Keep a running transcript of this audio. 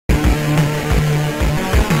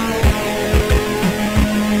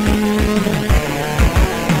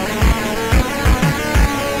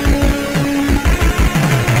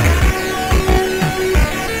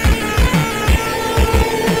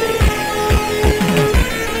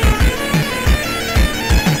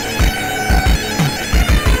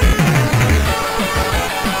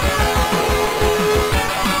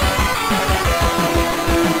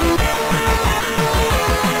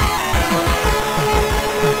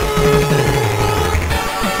Hey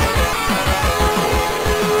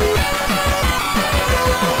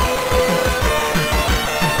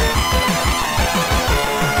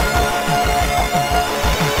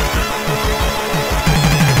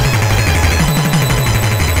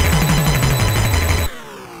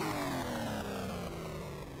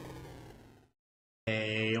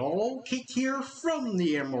all, Kate here from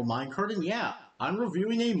the Emerald Minecart, and yeah, I'm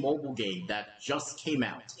reviewing a mobile game that just came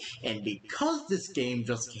out. And because this game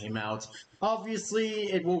just came out,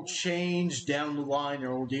 obviously it will change down the line.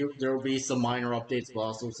 There will be some minor updates, but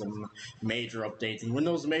also some major updates. And when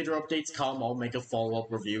those major updates come, I'll make a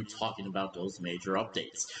follow-up review talking about those major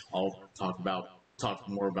updates. I'll talk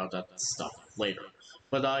more about that stuff later.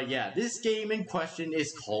 But yeah, this game in question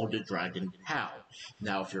is called Dragon POW.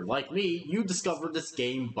 Now, if you're like me, you discovered this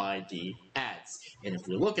game by the ads. And if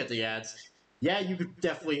you look at the ads, yeah, you could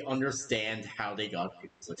definitely understand how they got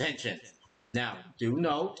people's attention. Now, do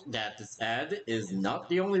note that this ad is not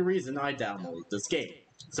the only reason I downloaded this game.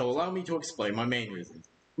 So allow me to explain my main reason.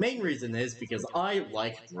 Main reason is because I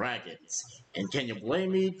like dragons. And can you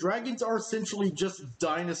blame me? Dragons are essentially just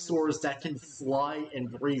dinosaurs that can fly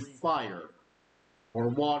and breathe fire. Or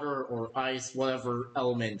water, or ice, whatever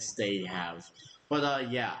elements they have. But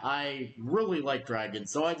yeah, I really like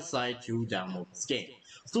dragons, so I decided to download this game.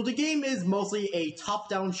 So the game is mostly a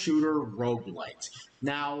top-down shooter roguelite.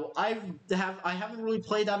 Now, I haven't really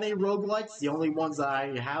played that many roguelites. The only ones that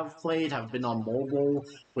I have played have been on mobile,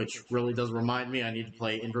 which really does remind me I need to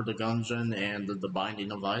play Enter the Gungeon and the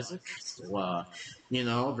Binding of Isaac. So, you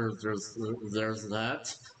know, there's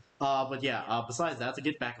that. But yeah, besides that, to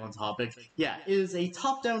get back on topic, yeah, it is a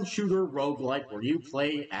top-down shooter roguelike where you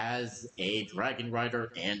play as a dragon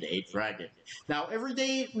rider and a dragon. Now,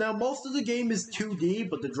 most of the game is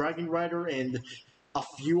 2D, but the dragon rider and a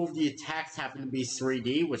few of the attacks happen to be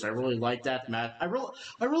 3D, which I really like that. I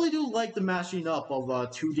really do like the mashing up of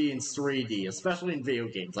 2D and 3D, especially in video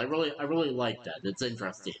games. I really like that. It's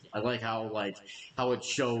interesting. I like how it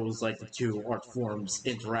shows like the two art forms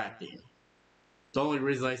interacting. The only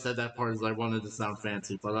reason I said that part is I wanted to sound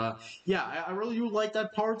fancy, but yeah, I really do like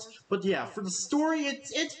that part. But yeah, for the story,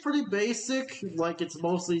 it's pretty basic. Like, it's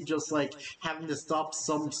mostly just like having to stop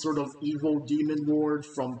some sort of evil demon lord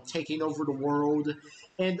from taking over the world.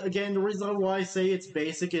 And again, the reason why I say it's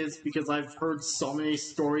basic is because I've heard so many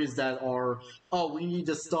stories that are, oh, we need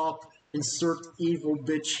to stop insert evil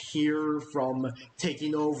bitch here from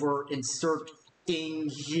taking over insert thing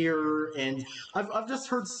here, and I've just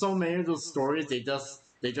heard so many of those stories. They just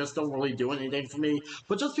don't really do anything for me.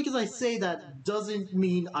 But just because I say that doesn't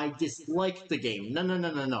mean I dislike the game.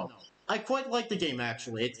 No. I quite like the game,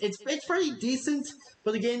 actually. It's pretty decent.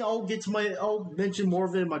 But again, I'll mention more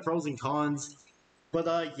of it in my pros and cons.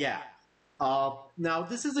 But yeah. Now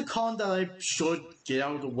this is a con that I should get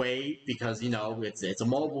out of the way because, you know, it's a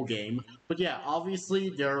mobile game. But yeah, obviously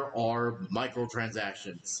there are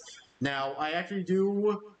microtransactions. Now, I actually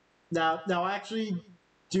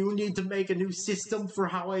do need to make a new system for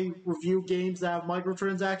how I review games that have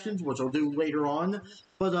microtransactions, which I'll do later on.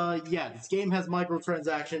 But yeah, this game has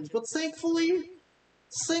microtransactions, but thankfully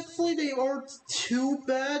they aren't too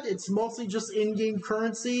bad. It's mostly just in-game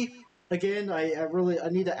currency. Again, I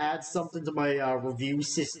need to add something to my review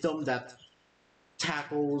system that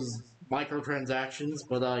tackles microtransactions,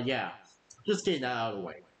 but yeah, just getting that out of the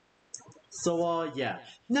way. So, yeah.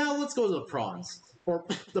 Now let's go to the prawns. Or,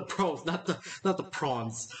 the pros, not the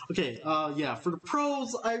prawns. Okay, yeah, for the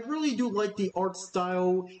pros, I really do like the art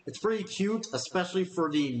style. It's pretty cute, especially for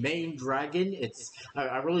the main dragon.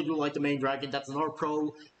 I really do like the main dragon. That's another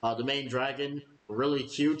pro. The main dragon, really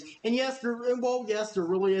cute. And yes, there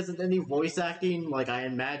really isn't any voice acting. Like, I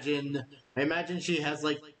imagine she has,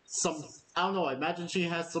 like, I don't know, I imagine she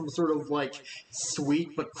has some sort of, like,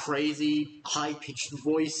 sweet but crazy high-pitched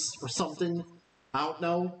voice or something. I don't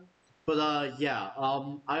know. But, yeah,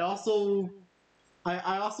 I also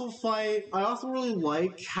really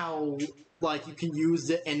like how, like, you can use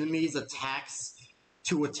the enemy's attacks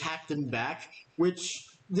to attack them back, which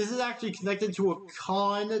this is actually connected to a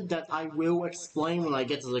con that I will explain when I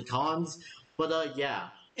get to the cons. But, yeah.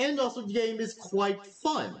 And also, the game is quite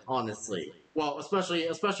fun, honestly. Well,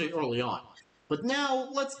 especially early on. But now,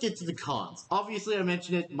 let's get to the cons. Obviously, I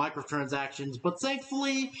mentioned it, microtransactions, but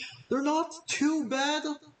thankfully, they're not too bad.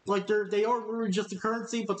 Like, they aren't really just a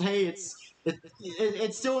currency, but hey,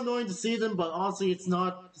 it's still annoying to see them, but honestly, it's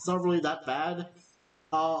not really that bad.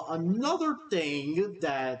 Another thing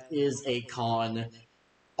that is a con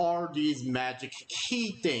are these magic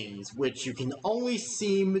key things, which you can only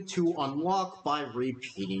seem to unlock by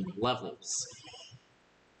repeating levels.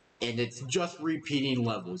 and it's just repeating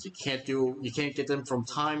levels. You can't get them from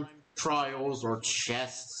time trials or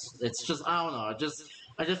chests. It's just, I don't know.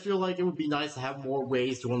 I just feel like it would be nice to have more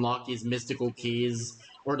ways to unlock these mystical keys,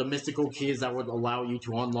 or the mystical keys that would allow you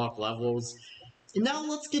to unlock levels. And now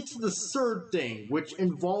let's get to the third thing, which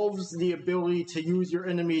involves the ability to use your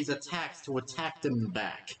enemy's attacks to attack them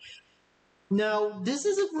back. Now, this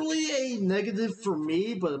isn't really a negative for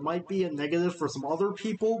me, but it might be a negative for some other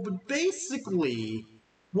people. But basically,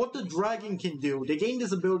 what the dragon can do, they gain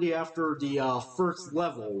this ability after the first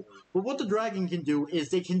level, but what the dragon can do is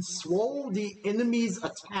they can swallow the enemy's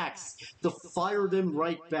attacks to fire them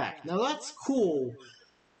right back. Now that's cool,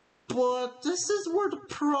 but this is where the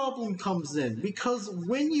problem comes in, because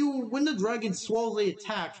when the dragon swallows the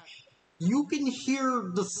attack, you can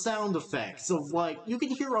hear the sound effects of, like, you can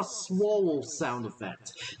hear a swallow sound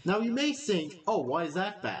effect. Now you may think, oh, why is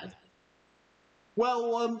that bad?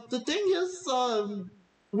 Well, the thing is,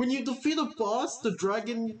 when you defeat a boss, the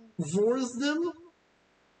dragon roars them.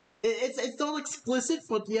 It's not explicit,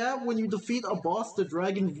 but yeah, when you defeat a boss, the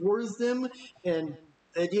dragon roars them, and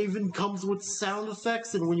it even comes with sound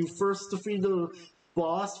effects. And when you first defeat the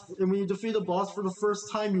boss, and when you defeat a boss for the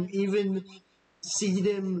first time, you even see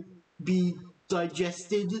them be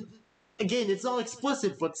digested. Again, it's not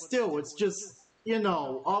explicit, but still, it's just, you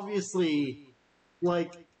know, obviously,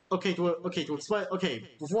 like, to explain,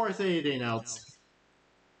 before I say anything else,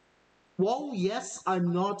 while yes,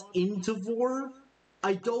 I'm not into Vor,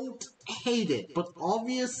 I don't hate it, but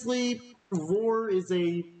obviously, Vor is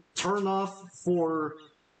a turnoff for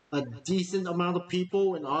a decent amount of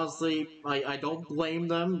people, and honestly, I don't blame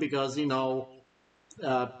them, because, you know,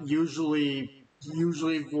 usually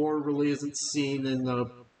Vor really isn't seen in a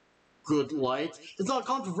good light. It's not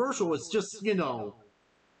controversial, it's just, you know,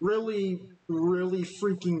 really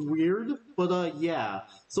freaking weird. But yeah.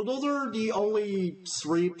 So those are the only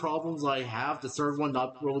 3 problems I have. The third one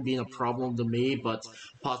not really being a problem to me, but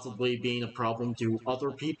possibly being a problem to other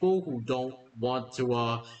people who don't want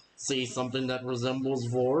to see something that resembles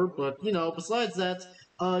Vor. But, you know, besides that,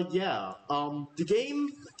 yeah. The game,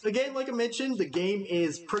 again, like I mentioned, the game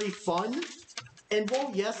is pretty fun. And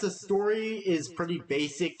while yes, the story is pretty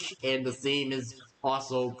basic and the theme is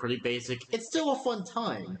also pretty basic, it's still a fun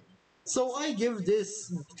time. So I give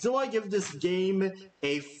this game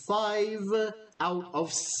a 5 out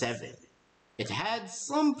of 7. It had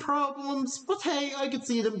some problems, but hey, I could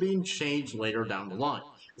see them being changed later down the line.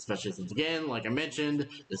 Especially since, again, like I mentioned,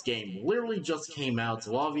 this game literally just came out,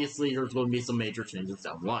 so obviously there's going to be some major changes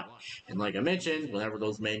down the line. And like I mentioned, whenever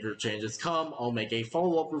those major changes come, I'll make a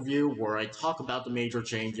follow-up review where I talk about the major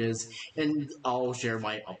changes, and I'll share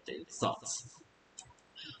my updated thoughts.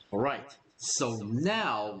 Alright, so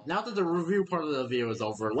now that the review part of the video is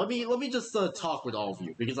over, let me just talk with all of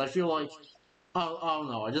you, because I feel like, I don't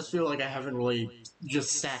know, I just feel like I haven't really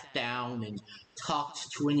just sat down and talked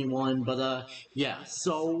to anyone, but yeah,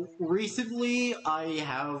 so recently I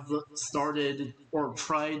have started, or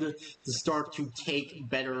tried to start to take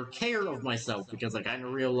better care of myself, because I kind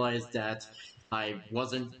of realized that I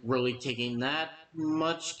wasn't really taking that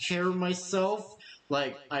much care of myself.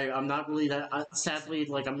 Like, I'm not really that, sadly,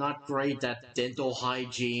 like, I'm not great at dental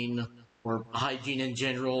hygiene, or hygiene in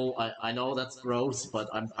general. I know that's gross, but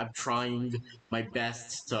I'm trying my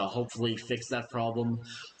best to hopefully fix that problem.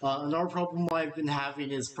 Another problem I've been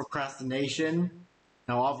having is procrastination.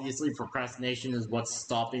 Now, obviously, procrastination is what's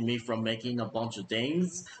stopping me from making a bunch of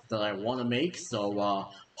things that I want to make, so,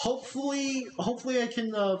 hopefully I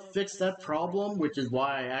can, fix that problem, which is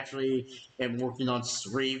why I actually am working on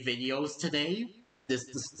 3 videos today. This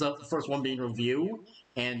the first one being review,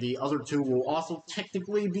 and the other 2 will also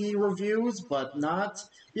technically be reviews, but not.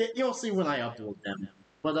 You'll see when I upload them.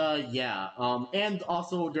 But yeah, and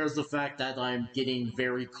also there's the fact that I'm getting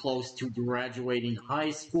very close to graduating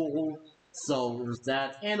high school, so there's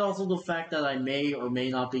that, and also the fact that I may or may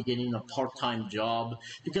not be getting a part-time job,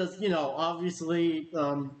 because, you know, obviously,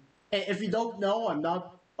 if you don't know, I'm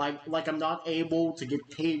not able to get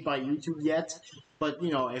paid by YouTube yet. But,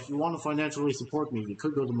 you know, if you want to financially support me, you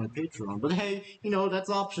could go to my Patreon. But hey, you know,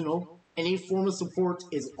 that's optional. Any form of support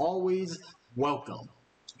is always welcome.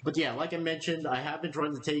 But yeah, like I mentioned, I have been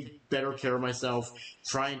trying to take better care of myself,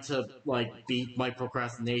 trying to, like, beat my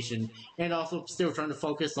procrastination, and also still trying to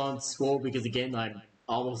focus on school, because, again, I'm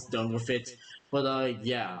almost done with it. But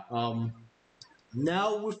yeah,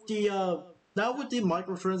 now with the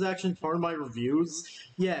microtransaction part of my reviews,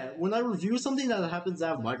 yeah, when I review something that happens to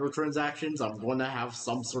have microtransactions, I'm going to have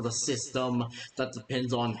some sort of system that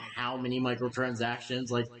depends on how many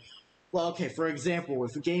microtransactions, like, well, okay, for example,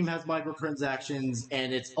 if a game has microtransactions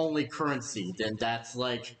and it's only currency, then that's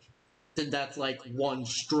like, then that's like one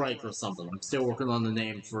strike or something. I'm still working on the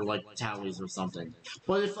name for like tallies or something.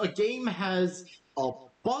 But if a game has a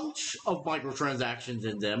bunch of microtransactions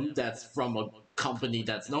in them that's from a company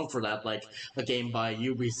that's known for that, like a game by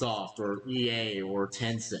Ubisoft or EA or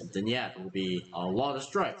Tencent, then yeah, there will be a lot of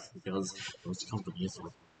strikes because those companies are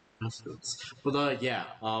bastards. But yeah,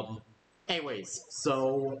 anyways,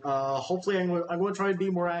 so hopefully I'm going to try to be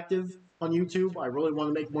more active on YouTube. I really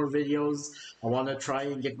want to make more videos. I want to try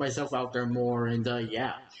and get myself out there more, and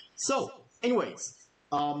yeah. So, anyways,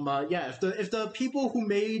 yeah, if the people who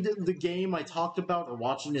made the game I talked about are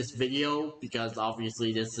watching this video, because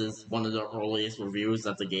obviously this is one of the earliest reviews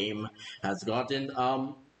that the game has gotten,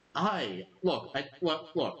 hi, look.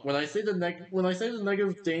 When I say the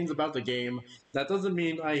negative things about the game, that doesn't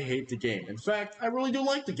mean I hate the game. In fact, I really do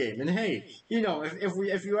like the game. And hey, you know,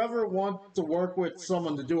 if you ever want to work with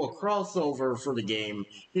someone to do a crossover for the game,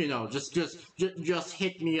 you know, just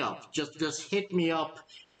hit me up. Just hit me up,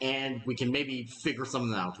 and we can maybe figure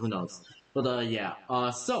something out. Who knows? But yeah.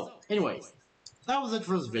 So, anyways, that was it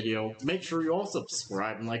for this video. Make sure you all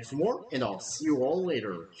subscribe and like for more, and I'll see you all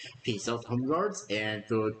later. Peace out, home guards, and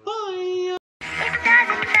goodbye!